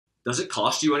Does it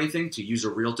cost you anything to use a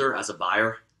realtor as a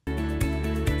buyer?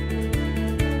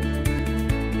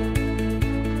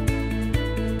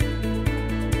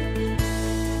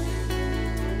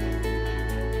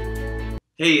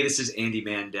 Hey, this is Andy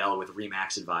Mandel with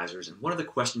RE/MAX Advisors, and one of the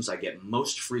questions I get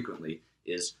most frequently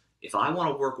is, if I want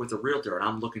to work with a realtor and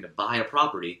I'm looking to buy a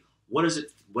property, what does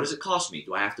it cost me?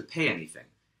 Do I have to pay anything?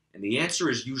 And the answer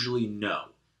is usually no.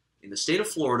 In the state of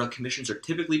Florida, commissions are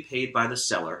typically paid by the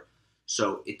seller,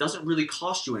 so it doesn't really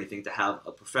cost you anything to have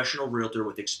a professional realtor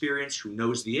with experience who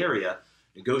knows the area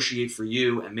negotiate for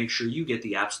you and make sure you get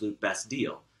the absolute best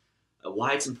deal.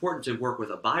 Why it's important to work with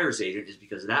a buyer's agent is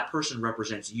because that person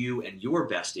represents you and your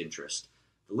best interest.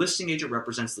 The listing agent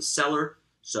represents the seller,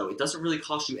 so it doesn't really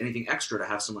cost you anything extra to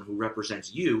have someone who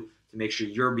represents you to make sure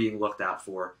you're being looked out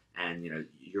for and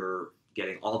you're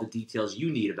getting all the details you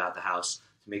need about the house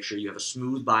to make sure you have a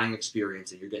smooth buying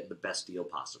experience and you're getting the best deal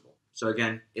possible. So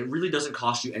again, it really doesn't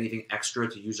cost you anything extra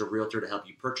to use a realtor to help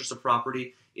you purchase a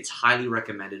property. It's highly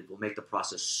recommended. It will make the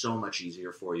process so much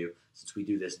easier for you since we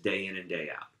do this day in and day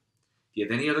out. If you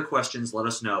have any other questions, let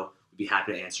us know. We'd be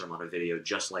happy to answer them on a video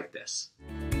just like this.